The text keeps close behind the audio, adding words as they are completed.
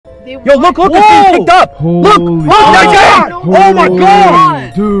Yo, look, this thing picked up. Look, that guy. Oh my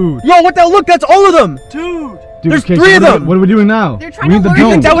god, dude. Yo, what the look? That's all of them. Dude, there's three of them. What are we doing now? we need the drone. You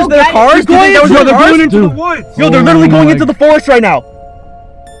think that was their cars? Yo, they're going into the woods. Yo, they're literally going into the forest right now.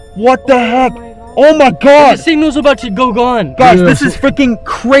 What the heck? Oh my god. The signal's about to go gone. Guys, this is freaking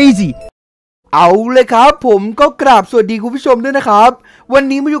crazy. เอาเลยครับผมก็กราบสวัสดีคุณผู้ชมด้วยนะครับวัน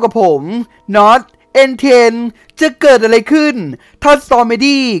นี้มาอยู่กับผมน็อตN10 จะเกิดอะไรขึ้นถ้าสตอร์เม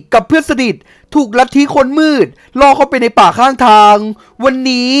ดี้กับเพื่อนสนิทถูกลัทธิคนมืดล่อเข้าไปในป่าข้างทางวัน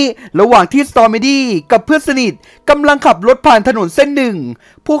นี้ระหว่างที่สตอร์เมดี้กับเพื่อนสนิทกำลังขับรถผ่านถนนเส้นหนึ่ง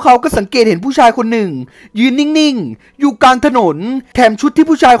พวกเขาก็สังเกตเห็นผู้ชายคนหนึ่งยืนนิ่งๆอยู่กลางถนนแถมชุดที่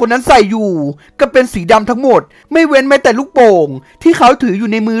ผู้ชายคนนั้นใส่อยู่ก็เป็นสีดำทั้งหมดไม่เว้นแม้แต่ลูกโป่งที่เขาถืออยู่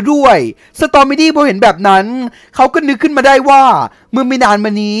ในมือด้วยสตอร์เมดี้พอเห็นแบบนั้นเขาก็นึกขึ้นมาได้ว่าเมื่อไม่นานม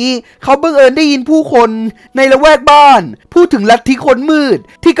านี้เขาบังเอิญได้ยินผู้คนในละแวกบ้านพูดถึงลัทธิคนมืด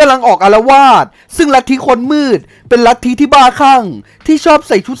ที่กำลังออกอาละวาดซึ่งลัทธิคนมืดเป็นลัทธิที่บ้าคลั่งที่ชอบใ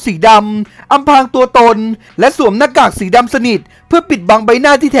ส่ชุดสีดำอำพรางตัวตนและสวมหน้ากากสีดำสนิทเพื่อปิดบังใบหน้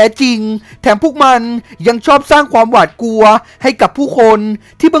าที่แท้จริงแถมพวกมันยังชอบสร้างความหวาดกลัวให้กับผู้คน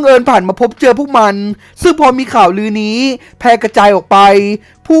ที่บังเอิญผ่านมาพบเจอพวกมันซึ่งพอมีข่าวลือนี้แพร่กระจายออกไป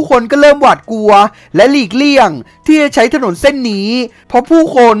ผู้คนก็เริ่มหวาดกลัวและหลีกเลี่ยงที่จะใช้ถนนเส้นนี้เพราะผู้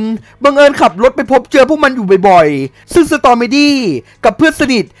คนบังเอิญขับรถไปพบเจอพวกมันอยู่บ่อยๆซึ่งสตอร์เมดี้กับเพื่อนส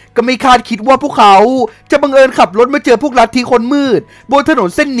นิทก็ไม่คาดคิดว่าพวกเขาจะบังเอิญขับรถมาเจอพวกลัทธิคนมืดบนถนน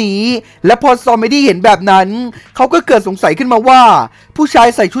เส้นนี้และพอสตอร์เมดี้เห็นแบบนั้นเขาก็เกิดสงสัยขึ้นมาว่าผู้ชาย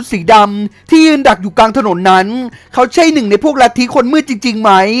ใส่ชุดสีดำที่ยืนดักอยู่กลางถนนนั้นเขาใช่หนึ่งในพวกลัทธิคนมืดจริงๆไห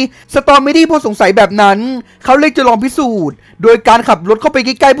มสตอร์เมดี้พอสงสัยแบบนั้นเขาเลยจะลองพิสูจน์โดยการขับรถเข้าไปใก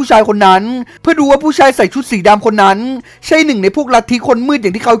ล้ๆผู้ชายคนนั้นเพื่อดูว่าผู้ชายใส่ชุดสีดำคนนั้นใช่หนึ่งในพวกลัทธิคนมืดอย่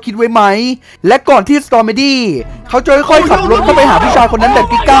างที่เขาคิดไว้ไหมและก่อนที่สตอร์เมดี้เขาจะค่อยๆขับรถเข้าไปหาผู้ชายคนนั้นแบบ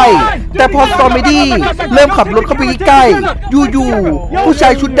ใกล้ๆแต่พอสตอร์เมดี้เริ่มขับรถเข้าไปใกล้ๆอยู่ๆผู้ชา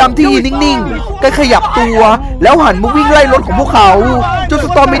ยชุดดำที่ยืนนิ่งๆก็ขยับตัวแล้วหันมาวิ่งไล่รถของพวกเขาจนส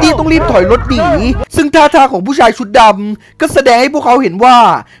ตอร์เมดี้ต้องรีบถอยรถหนีซึ่งท่าทางของผู้ชายชุดดำก็แสดงให้พวกเขาเห็นว่า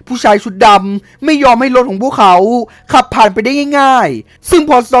ผู้ชายชุดดำไม่ยอมให้รถของพวกเขาขับผ่านไปได้ง่ายๆซึ่ง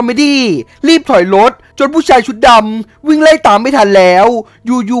พอสตอร์เมดี้รีบถอยรถจนผู้ชายชุดดำวิ่งไล่ตามไม่ทันแล้ว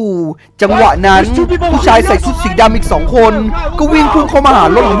อยู่ๆจังหวะนั้นผู้ชายใส่ชุดสีดำอีก2คนก็วิ่งพุ่งเข้ามาหา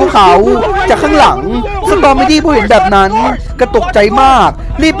รถของพวกเขาจากข้างหลังสตอร์เมดี้พอเห็นแบบนั้นก็ตกใจมาก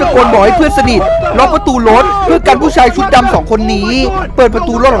รีบตะโกนบอกให้เพื่อนสนิทล็อกประตูรถเพื่อกันผู้ชายชุดดำ2คนนี้เปิดประ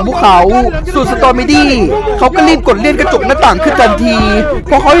ตูรถของพวกเขาส่วนสตอร์เมดี้เขาก็รีบกดเลื่อนกระจกหน้าต่างขึ้นทันที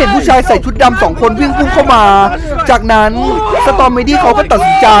พอเขาเห็นผู้ชายใส่ชุดดำ2คนวิ่งพุ่งเข้ามาจากนั้นสตอร์เมดี้เขาก็ตัด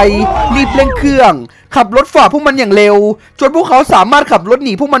สินใจรีบเร่งเครื่องขับรถฝ่าพวกมันอย่างเร็วจนพวกเขาสามารถขับรถห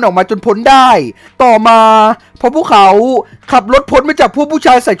นีพวกมันออกมาจนพ้นได้ต่อมาพอพวกเขาขับรถพ้นมาจากพวกผู้ช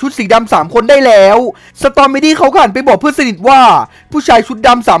ายใส่ชุดสีดำ3คนได้แล้วสตอร์เมดี้เขาหันไปบอกเพื่อนสนิทว่าผู้ชายชุดด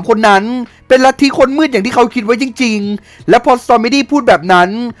ำ3คนนั้นเป็นลัทธิคนมืดอย่างที่เขาคิดไว้จริงๆและพอสตอร์เมดี้พูดแบบนั้น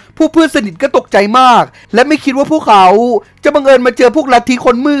พวกเพื่อนสนิทก็ตกใจมากและไม่คิดว่าพวกเขาจะบังเอิญมาเจอพวกลัทธิค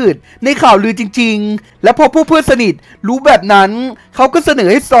นมืดในข่าวลือจริงๆและพอพวกเพื่อนสนิทรู้แบบนั้นเขาก็เสนอ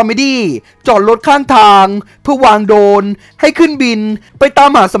ให้สตอร์เมดี้จอดรถข้างทางเพื่อวางโดรนให้ขึ้นบินไปตาม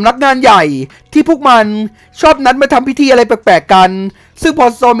หาสำนักงานใหญ่ที่พวกมันชอบนัดมาทำพิธีอะไรแปลกๆกันซึ่งพอ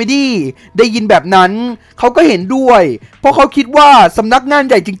สตอร์เมดี้ได้ยินแบบนั้นเขาก็เห็นด้วยเพราะเขาคิดว่าสำนักงาน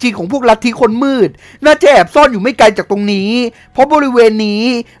ใหญ่จริงๆของพวกลัทธิคนมืดน่าจะแอบซ่อนอยู่ไม่ไกลจากตรงนี้เพราะบริเวณนี้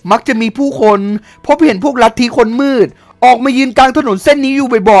มักจะมีผู้คนพบเห็นพวกลัทธิคนมืดออกมายืนกลางถนนเส้นนี้อ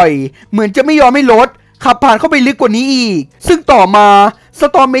ยู่บ่อยๆเหมือนจะไม่ยอมให้รถขับผ่านเข้าไปลึกกว่านี้อีกซึ่งต่อมาส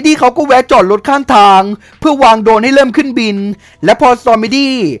ตอร์เมดี้เขาก็แวะจอดรถข้างทางเพื่อวางโดรนให้เริ่มขึ้นบินและพอสตอร์เม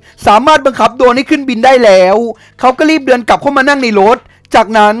ดี้สามารถบังคับโดรนให้ขึ้นบินได้แล้วเขาก็รีบเดินกลับเข้ามานั่งในรถจาก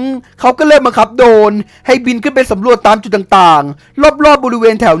นั้นเขาก็เริ่มบังคับโดรนให้บินขึ้นไปสำรวจตามจุดต่างๆรอบๆบริเว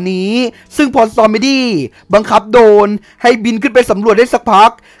ณแถวนี้ซึ่งพอสตอร์เมดี้บังคับโดรนให้บินขึ้นไปสำรวจได้สักพั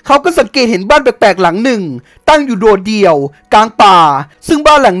กเขาก็สังเกตเห็นบ้านแปลกๆหลังหนึ่งตั้งอยู่โดดเดี่ยวกลางป่าซึ่ง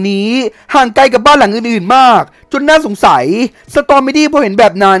บ้านหลังนี้ห่างไกลกับบ้านหลังอื่นๆมากจนน่าสงสัยสตอร์เมดี้พอเห็นแบ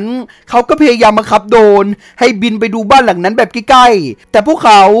บนั้นเขาก็พยายามบังคับโดรนให้บินไปดูบ้านหลังนั้นแบบใกล้ๆแต่พวกเ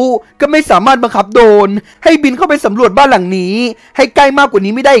ขาก็ไม่สามารถบังคับโดรนให้บินเข้าไปสำรวจบ้านหลังนี้ให้ใกล้มากกว่า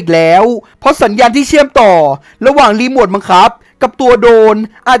นี้ไม่ได้อีกแล้วเพราะสัญญาณที่เชื่อมต่อระหว่างรีโมทบังคับกับตัวโดรน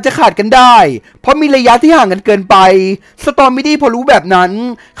อาจจะขาดกันได้เพราะมีระยะที่ห่างกันเกินไปสตอร์เมดี้พอรู้แบบนั้น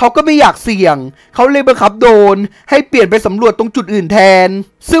เขาก็ไม่อยากเสี่ยงเขาเลยบังคับโดรนให้เปลี่ยนไปสำรวจตรงจุดอื่นแทน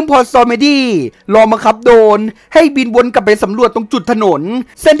ซึ่งพอสตอร์เมดี้ลองบังคับโดรนให้บินวนกลับไปสำรวจตรงจุดถนน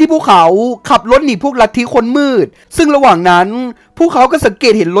เส้นที่พวกเขาขับรถหนีพวกลัทธิคนมืดซึ่งระหว่างนั้นพ พวกเขาก็สังเก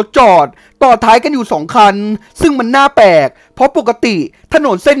ตเห็นรถจอดต่อท้ายกันอยู่2คันซึ่งมันน่าแปลกเพราะปกติถน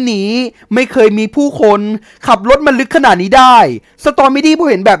นเส้นนี้ไม่เคยมีผู้คนขับรถมาลึกขนาดนี้ได้สตอร์มิดี้พอ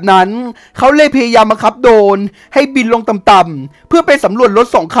เห็นแบบนั้นเขาเลยพยายามบังคับโดรนให้บินลงต่ำๆเพื่อไปสำรวจรถ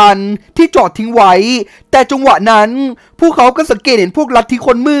2คันที่จอดทิ้งไว้แต่จังหวะนั้นพวกเขาก็สังเกตเห็นพวกลัทธิค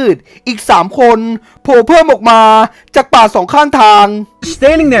นมืดอีก3คนโผล่เพิ่มออกมาจากป่า2ข้างทาง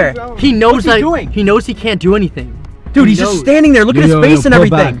Standing there. He knows he can't do anything. Dude, he's just standing there. Look at his face and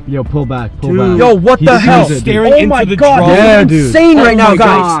everything. Pull back. Yo, what the hell? Oh my god, Yeah, this is dude. insane right now,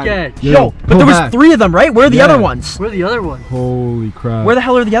 guys. Sketch. Yo, but there was 3 of them, right? Where are the other ones? Where are the other ones? Holy crap. Where the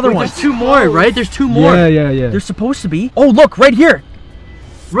hell are the other Wait, ones? there's 2 more, right? There's 2 more. Yeah. They're supposed to be. Oh, look, right here.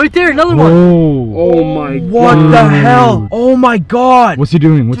 Right there, another one. Oh my What the hell? Oh my god. What's he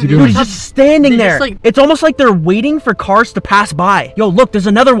doing? Dude, he's just standing They there. just, like- It's almost like they're waiting for cars to pass by. Yo, look, there's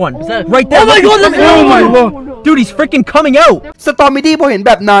another one. Is that- Right there. Oh my Look, god, he's there's coming another out. one. Dude, he's freaking coming out. สตอร์มิดี้พอเห็นแ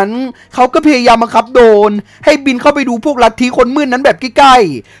บบนั้นเขาก็พยายามบังคับโดรนให้บินเข้าไปดูพวกลัทธิคนมืดนั้นแบบใกล้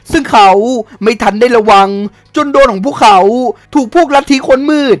ๆซึ่งเขาไม่ทันได้ระวังจนโดรนของพวกเขาถูกพวกลัทธิคน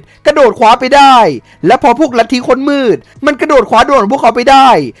มืดกระโดดคว้าไปได้และพอพวกลัทธิคนมืดมันกระโดดคว้าโดรนของพวกเขาไปได้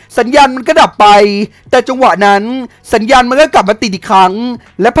สัญญาณมันก็ดับไปแต่จังหวะนั้นสัญญาณมันก็กลับมาติดอีกครั้ง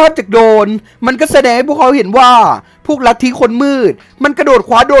และภาพจากโดรนมันก็แสดงให้พวกเขาเห็นว่าพวกลัทธิคนมืดมันกระโดดค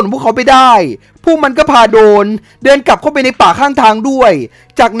ว้าโดรนของพวกเขาไปได้พวกมันก็พาโดรนเดินกลับเข้าไปในป่าข้างทางด้วย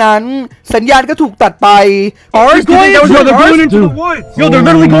จากนั้นสัญญาณก็ถูกตัดไป Cars going Yo, they're going into the woods. Yo, they're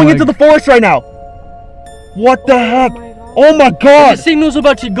literally going into the forest right now. What the heck? Oh my The god. signal's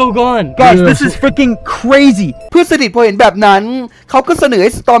about to go gone. Guys, Yeah. this is freaking crazy. เพื่อนสนิทพอเห็นแบบนั้นเขาก็เสนอใ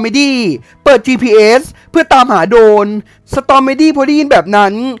ห้สตอร์มิดี้เปิด GPS เพื่อตามหาโดรนสตอร์มิดี้พอได้ยินแบบนั้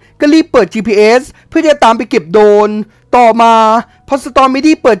นก็รีบเปิด GPS เพื่อจะตามไปเก็บโดรนต่อมาพอสตอร์มิ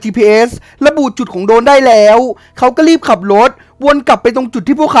ดี้เปิด GPS ระบุจุดของโดรนได้แล้วเขาก็รีบขับรถวนกลับไปตรงจุด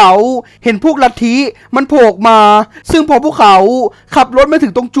ที่พวกเขาเห็นพวกลัทธิมันโผล่ออกมาซึ่งพอพวกเขาขับรถมาถึ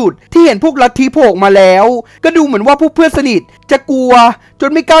งตรงจุดที่เห็นพวกลัทธิโผล่ออกมาแล้วก็ดูเหมือนว่าพวกเพื่อนสนิทจะกลัวจน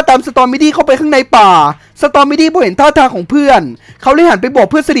ไม่กล้าตามสตอร์มิดี้เข้าไปข้างในป่าสตอร์มิดี้พอเห็นท่าทางของเพื่อนเขาเลยหันไปบอก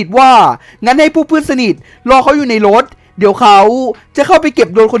เพื่อนสนิทว่างั้นให้พวกเพื่อนสนิทรอเขาอยู่ในรถเดี๋ยวเขาจะเข้าไปเก็บ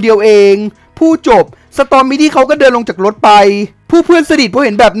โดรนคนเดียวเองผู้จบสตอร์มิดี้เขาก็เดินลงจากรถไปผู้เพื่อนสนิทพอเ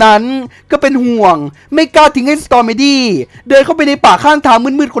ห็นแบบนั้นก็เป็นห่วงไม่กล้าทิ้งให้สตอร์มิดี้เดินเข้าไปในป่าข้างทาง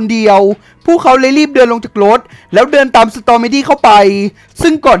มืดๆคนเดียวพวกเขาเลยรีบเดินลงจากรถแล้วเดินตามสตอร์มิดี้เข้าไป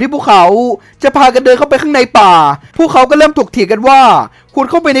ซึ่งก่อนที่พวกเขาจะพากันเดินเข้าไปข้างในป่าพวกเขาก็เริ่มถกเถียงกันว่าควร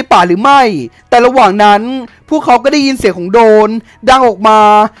เข้าไปในป่าหรือไม่แต่ระหว่างนั้นพวกเขาก็ได้ยินเสียงของโดรนดังออกมา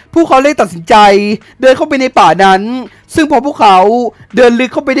พวกเขาเลยตัดสินใจเดินเข้าไปในป่านั้นซึ่งพอพวกเขาเดินลึ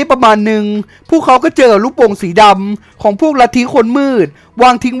กเข้าไปได้ประมาณหนึ่งพวกเขาก็เจอลูกโป่งสีดำของพวกลัทธิคนมืดวา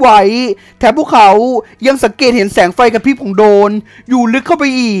งทิ้งไว้แถมพวกเขายังสังเกตเห็นแสงไฟกระพริบของโดรนอยู่ลึกเข้าไป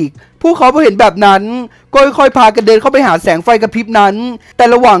อีกพวกเขาพอเห็นแบบนั้นก็ค่อยๆพากันเดินเข้าไปหาแสงไฟกระพริบนั้นแต่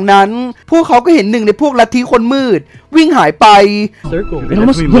ระหว่างนั้นพวกเขาก็เห็นหนึ่งในพวกลัทธิคนมืดวิ่งหายไป Circle. It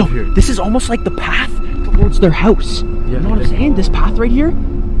almost, yo, this is almost like the path towards their house. You know what I'm saying? This path right here?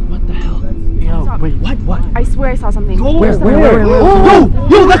 What the hell? Yo, wait. What? I swear I saw something. Where?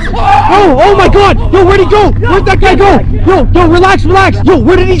 Yo, that's. Oh my god! Yo, where'd he go? Where'd that guy go? Yo, relax. Yo,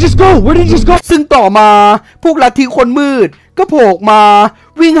 where did he just go? ซึ่งต่อมาพวกลัทธิคนมืดก็โผล่ออกมา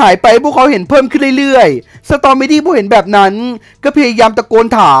วิ่งหายไปพวกเขาเห็นเพิ่มขึ้นเรื่อยๆสตอร์มิดี้พอเห็นแบบนั้นก็พยายามตะโกน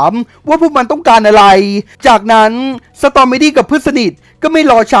ถามว่าพวกมันต้องการอะไรจากนั้นสตอร์มิดี้กับเพื่อนสนิทก็ไม่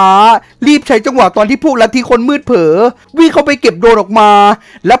รอช้ารีบใช้จังหวะตอนที่พวกลัทธิคนมืดเผลอวิ่งเข้าไปเก็บโดรนออกมา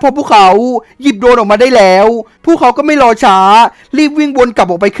และพอพวกเขาหยิบโดรนออกมาได้แล้วพวกเขาก็ไม่รอช้ารีบวิ่งวนกลับ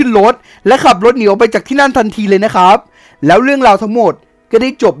ออกไปขึ้นรถและขับรถหนีออกไปจากที่นั่นทันทีเลยนะครับแล้วเรื่องราวทั้งหมดก็ได้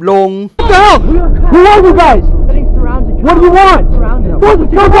จบลง What the hell? Who are you guys? What do you want? Go!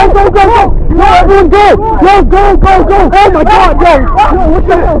 Yo, everyone go! Go! Oh my god! Yo, what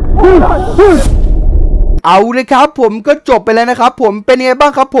the hell? Dude. เอาเลยครับผมก็จบไปแล้วนะครับผมเป็นยังไงบ้า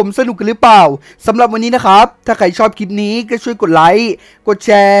งครับผมสนุกกันหรือเปล่าสำหรับวันนี้นะครับถ้าใครชอบคลิปนี้ก็ช่วยกดไลค์กดแช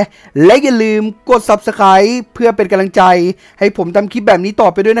ร์และอย่าลืมกด Subscribe เพื่อเป็นกำลังใจให้ผมทำคลิปแบบนี้ต่อ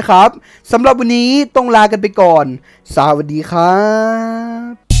ไปด้วยนะครับสำหรับวันนี้ต้องลากันไปก่อนสวัสดีครั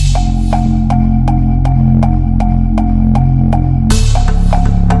บ